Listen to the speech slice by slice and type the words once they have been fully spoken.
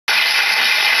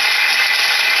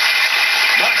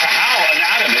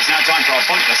it's now time for our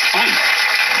pointless final.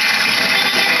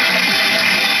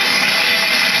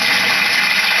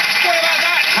 What about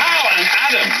that? Hal and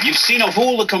Adam, you've seen off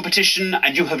all the competition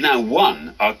and you have now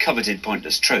won our coveted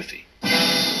pointless trophy.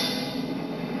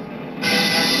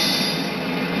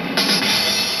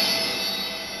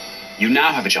 You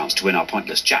now have a chance to win our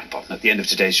pointless jackpot, and at the end of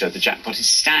today's show, the jackpot is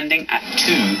standing at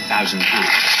 £2,000.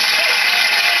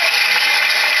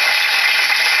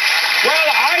 Well,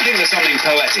 I think there's something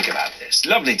poetic about this.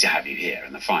 Lovely to have you here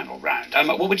in the final round.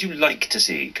 What would you like to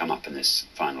see come up in this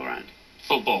final round?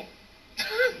 Football.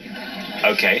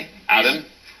 OK. Adam?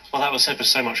 Well, that was said with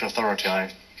so much authority,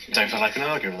 I don't feel I can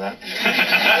argue with that.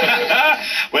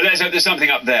 Well, let's hope there's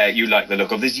something up there you like the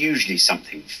look of. There's usually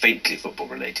something faintly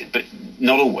football-related, but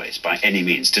not always, by any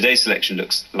means. Today's selection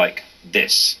looks like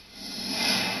this.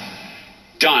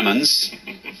 Diamonds,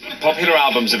 popular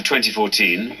albums of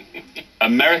 2014,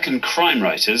 American crime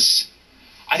writers.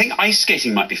 I think ice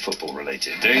skating might be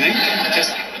football-related, don't you think?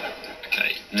 Just...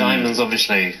 OK. Diamonds,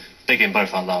 obviously, big in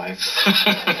both our lives.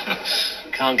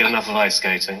 Can't get enough of ice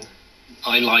skating.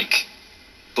 I like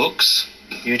books.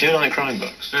 You do like crime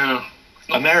books? Yeah.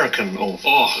 American authors?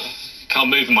 Oh, can't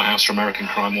move in my house for American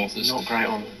crime authors. Not great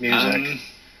on music.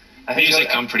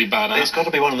 Music I'm pretty bad at. It's got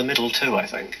to be one of the middle two, I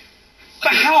think.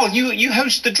 But Hal, you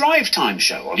host the Drive Time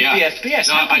show on BFBS.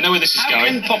 No, I know where this is going. How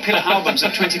can popular albums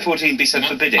of 2014 be so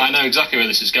forbidding? I know exactly where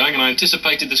this is going, and I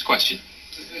anticipated this question.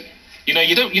 You know,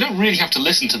 you don't really have to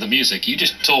listen to the music. You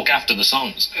just talk after the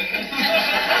songs.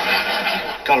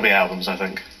 Got to be albums, I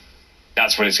think.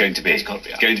 That's what it's going to be. It's got to be.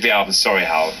 It's going to be albums. Sorry,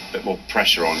 Hal, a bit more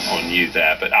pressure on you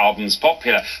there. But albums,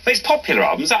 popular. But it's popular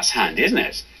albums. That's handy, isn't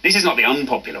it? This is not the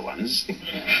unpopular ones.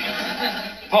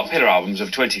 Popular albums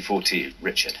of 2014.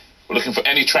 Richard. We're looking for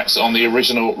any tracks on the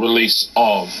original release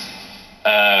of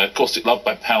Caustic Love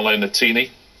by Paolo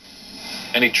Nutini,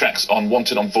 any tracks on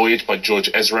Wanted on Voyage by George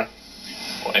Ezra,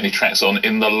 or any tracks on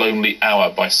In the Lonely Hour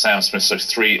by Sam Smith. So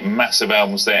 3 massive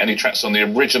albums there. Any tracks on the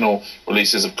original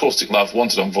releases of Caustic Love,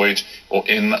 Wanted on Voyage, or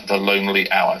In the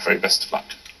Lonely Hour. Very best of luck.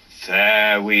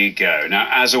 There we go. Now,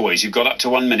 as always, you've got up to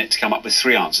 1 minute to come up with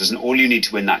 3 answers, and all you need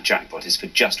to win that jackpot is for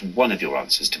just one of your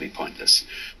answers to be pointless.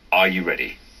 Are you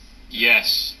ready?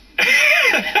 Yes.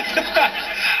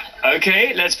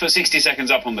 OK, let's put 60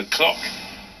 seconds up on the clock.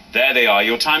 There they are.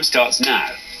 Your time starts now.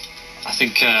 I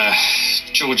think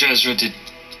George Ezra did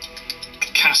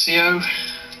Casio.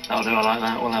 That'll do, I like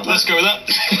that. We'll have that. Let's go with that.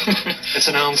 It's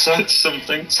an answer. It's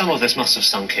something. Some of this must have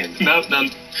sunk in. No,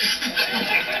 none.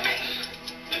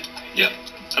 Yeah.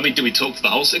 I mean, do we talk for the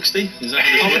whole 60? Is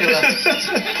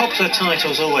that Popular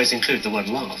titles always include the word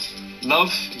love.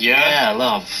 Love? Yeah. Yeah,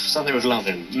 love. Something with love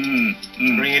in.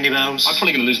 Ring any bells? I'm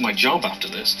probably going to lose my job after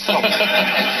this.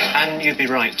 And you'd be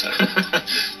right to.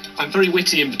 I'm very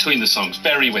witty in between the songs.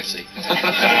 Very witty.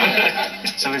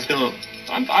 So we've got...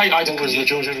 What was the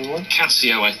George Ezra one?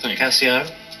 Casio, I think. Casio.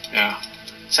 Yeah.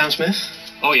 Sam Smith?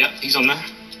 Oh, yeah, he's on there.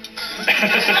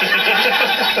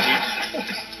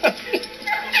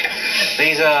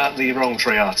 These are the wrong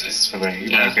 3 artists for me.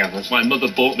 Yeah. My mother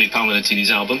bought me Paolo Nutini's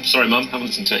album. Sorry, Mum, haven't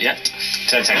listened to it yet.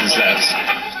 10 seconds left.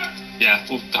 Yeah,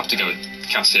 we'll have to go with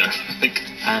Casio, I think.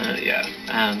 Yeah.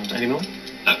 And any more?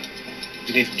 No.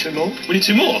 You need 2 more? We need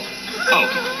 2 more. Oh.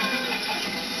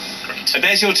 Great.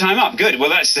 There's your time up. Good. Well,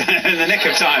 that's in the nick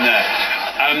of time there.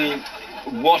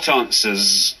 What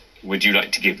answers would you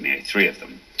like to give me? 3 of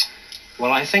them.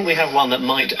 Well, I think we have one that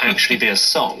might actually be a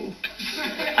song,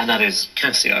 and that is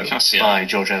Casio by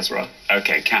George Ezra.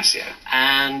 OK, Casio.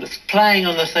 And playing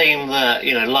on the theme that,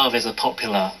 you know, love is a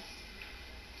popular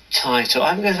title,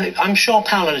 I'm sure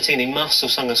Paolo Nutini must have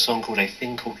sung a song called A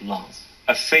Thing Called Love.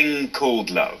 A Thing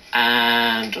Called Love.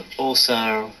 And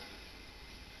also,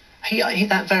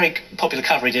 that very popular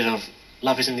cover he did of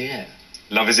Love Is in the Air.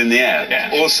 Love Is in the Air.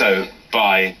 Yeah. Also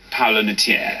by Paolo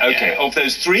Nutini. Yeah, OK, of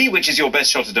those 3, which is your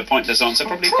best shot at a pointless answer?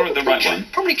 Probably the right one.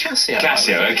 Probably Casio.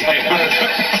 Casio, OK.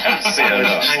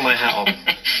 Casio. Hang my hat on.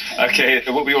 OK,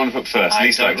 what do you want to put first? I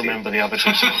Least don't likely. remember the other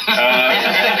 2 songs.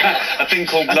 A Thing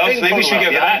Called Love? Maybe we should go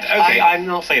for that. OK. I'm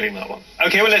not feeling that one.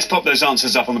 OK, well, let's pop those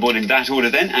answers up on the board in that order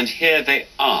then, and here they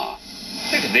are.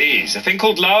 Look at these. A Thing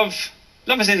Called Love,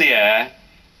 Love Is in the Air,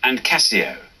 and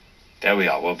Casio. There we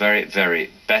are. Well, very, very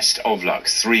best of luck.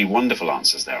 3 wonderful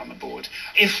answers there on the board.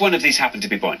 If one of these happened to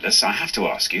be pointless, I have to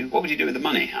ask you, what would you do with the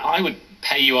money, Hal? I would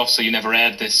pay you off so you never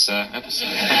aired this episode.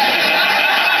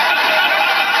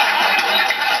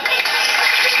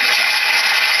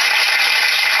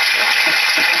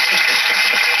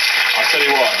 I'll tell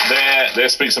you what, there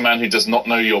speaks a man who does not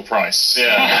know your price.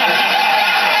 Yeah.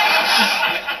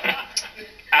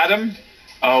 Adam?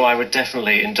 Oh, I would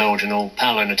definitely indulge in all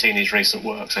Paolo Nutini's recent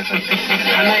works, I think.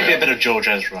 And maybe a bit of George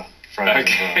Ezra.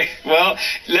 Okay, well,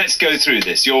 let's go through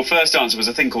this. Your first answer was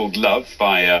A Thing Called Love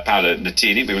by Paolo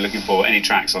Nutini. We were looking for any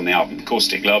tracks on the album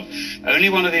Caustic Love. Only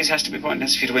one of these has to be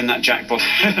pointless for you to win that jackpot.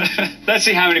 Let's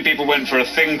see how many people went for A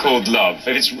Thing Called Love.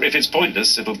 If it's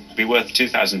pointless, it'll be worth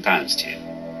 £2,000 to you.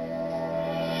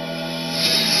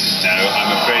 No,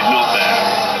 I'm afraid not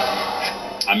there.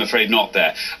 I'm afraid not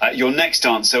there. Your next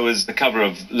answer was the cover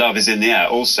of Love Is in the Air,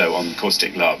 also on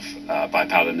Caustic Love by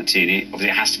Paolo Nutini. Obviously,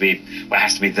 it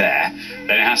has to be there.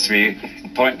 Then it has to be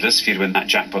pointless for you to win that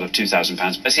jackpot of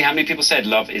 £2,000. Let's see how many people said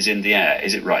Love Is in the Air.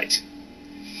 Is it right?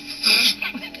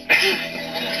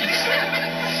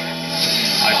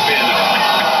 I fear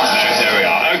not. No, there we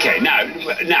are. Okay,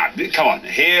 now, come on.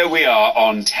 Here we are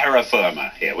on terra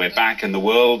firma. Here we're back in the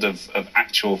world of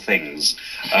actual things.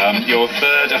 Your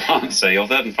third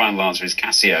and final answer is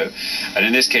Casio, and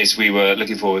in this case we were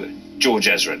looking for George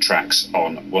Ezra tracks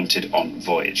on Wanted on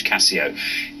Voyage. Casio.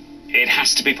 It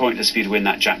has to be pointless for you to win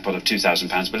that jackpot of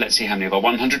 £2,000, but let's see how many of our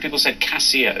 100 people said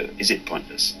Casio. Is it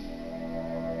pointless?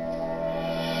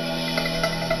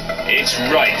 It's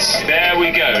right. There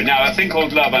we go. Now, A Thing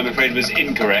Called Love, I'm afraid, was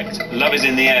incorrect. Love Is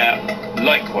in the Air,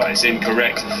 likewise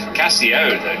incorrect.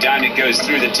 Casio, though, down it goes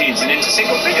through the teens and into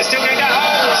single figures. Still going down.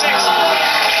 Oh, 6.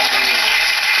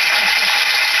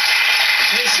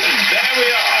 Listen, there we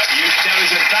are. There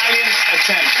was a valiant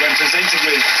attempt when presented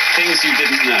with things you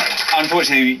didn't know.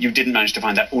 Unfortunately, you didn't manage to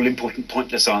find that all-important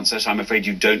pointless answer, so I'm afraid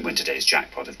you don't win today's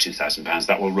jackpot of £2,000.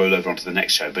 That will roll over onto the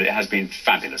next show, but it has been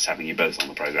fabulous having you both on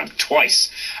the programme twice,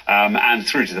 and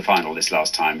through to the final this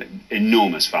last time.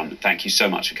 Enormous fun. Thank you so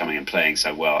much for coming and playing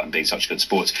so well and being such good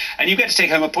sports. And you get to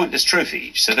take home a pointless trophy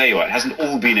each, so there you are. It hasn't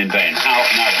all been in vain. Hal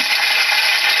and Adam.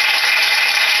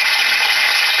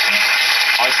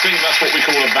 I think that's what we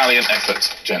call a valiant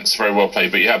effort, gents. Very well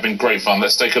played, but you have been great fun.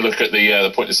 Let's take a look at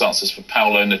the pointless answers for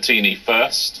Paolo Nutini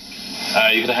first.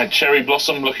 You could have had Cherry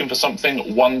Blossom looking for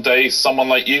something. One Day, Someone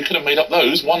Like You. Could have made up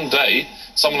those. One Day,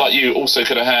 Someone Like You. Also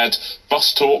could have had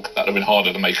Bus Talk. That would have been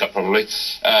harder to make up, probably.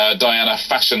 Diana,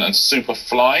 Fashion and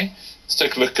Superfly. Let's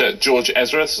take a look at George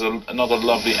Ezra. This is another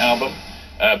lovely album.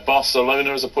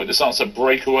 Barcelona is a pointless answer.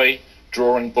 Breakaway,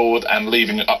 Drawing Board and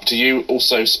Leaving It Up to You.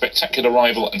 Also Spectacular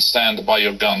Rival and Stand By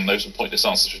Your Gun. Those are pointless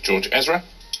answers for George Ezra.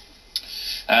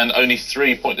 And only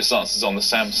 3 pointless answers on the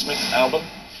Sam Smith album.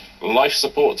 Life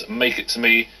Support, Make It To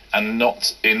Me and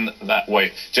Not In That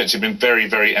Way. Gents, you've been very,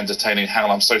 very entertaining.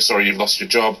 Hal, I'm so sorry you've lost your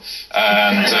job.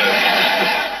 And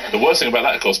the worst thing about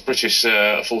that, of course, British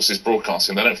Forces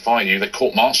Broadcasting, they don't fire you, they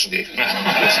court-martial you.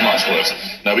 It's much worse.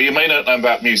 No, but you may not know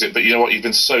about music, but you know what? You've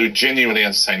been so genuinely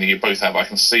entertaining. You both have. I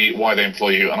can see why they employ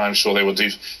you, and I'm sure they will do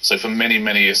so for many,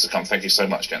 many years to come. Thank you so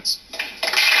much, gents.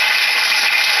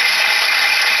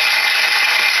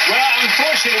 Well,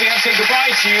 unfortunately, we have to say goodbye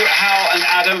to you, Hal and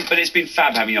Adam, but it's been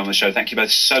fab having you on the show. Thank you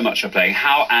both so much for playing.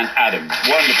 Hal and Adam,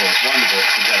 wonderful, wonderful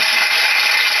today.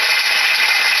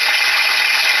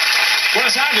 Well,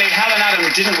 sadly, Hal and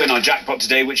Adam didn't win our jackpot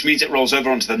today, which means it rolls over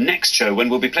onto the next show when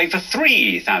we'll be playing for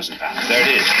 £3,000. There it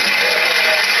is.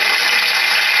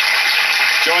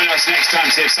 Join us next time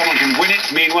to see if someone can win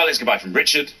it. Meanwhile, it's goodbye from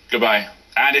Richard. Goodbye.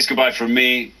 And it's goodbye from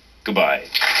me. Goodbye.